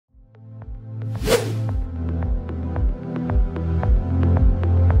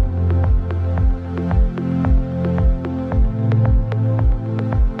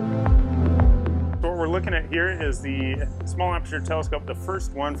here is the Small Aperture Telescope, the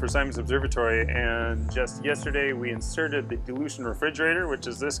first one for Simon's Observatory, and just yesterday we inserted the Dilution refrigerator, which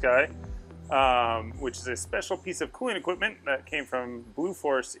is this guy, which is a special piece of cooling equipment that came from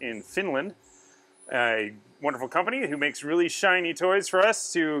BlueFors in Finland, a wonderful company who makes really shiny toys for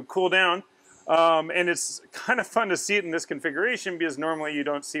us to cool down. And it's kind of fun to see it in this configuration because normally you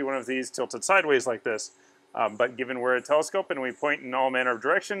don't see one of these tilted sideways like this. But given we're a telescope and we point in all manner of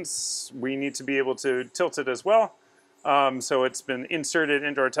directions, we need to be able to tilt it as well. So it's been inserted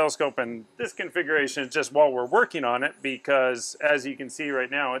into our telescope, and this configuration is just while we're working on it because, as you can see right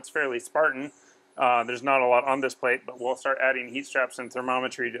now, it's fairly Spartan. There's not a lot on this plate, but we'll start adding heat straps and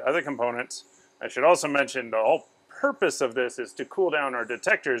thermometry to other components. I should also mention the whole purpose of this is to cool down our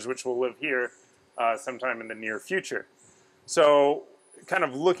detectors, which will live here sometime in the near future. So, kind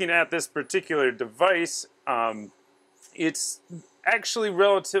of looking at this particular device, it's actually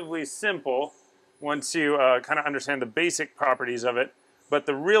relatively simple once you kind of understand the basic properties of it. But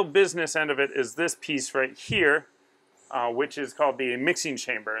the real business end of it is this piece right here, which is called the mixing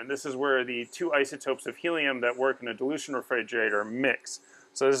chamber. And this is where the two isotopes of helium that work in a dilution refrigerator mix.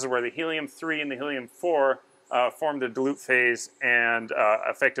 So this is where the helium-3 and the helium-4 form the dilute phase and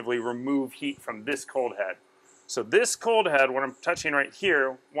effectively remove heat from this cold head. So this cold head, what I'm touching right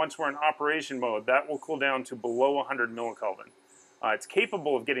here, once we're in operation mode, that will cool down to below 100 milliKelvin. It's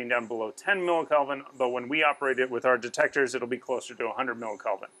capable of getting down below 10 milliKelvin, but when we operate it with our detectors, it'll be closer to 100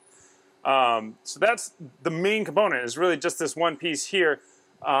 milliKelvin. So that's the main component, is really just this one piece here.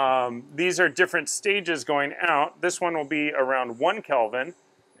 These are different stages going out. This one will be around 1 Kelvin.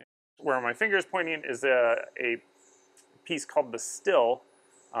 Where my finger is pointing is a piece called the still.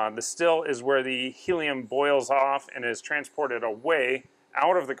 The still is where the helium boils off and is transported away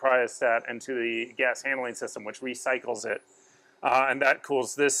out of the cryostat into the gas handling system, which recycles it. And that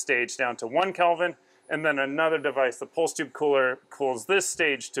cools this stage down to 1 Kelvin. And then another device, the pulse tube cooler, cools this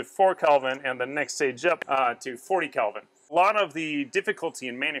stage to 4 Kelvin and the next stage up to 40 Kelvin. A lot of the difficulty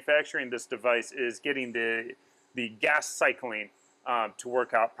in manufacturing this device is getting the gas cycling to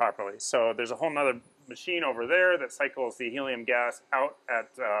work out properly. So there's a whole nother machine over there that cycles the helium gas out at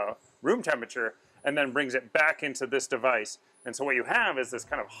room temperature and then brings it back into this device. And so what you have is this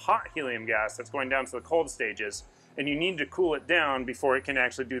kind of hot helium gas that's going down to the cold stages, and you need to cool it down before it can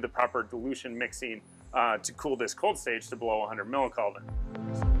actually do the proper dilution mixing to cool this cold stage to below 100 milliKelvin.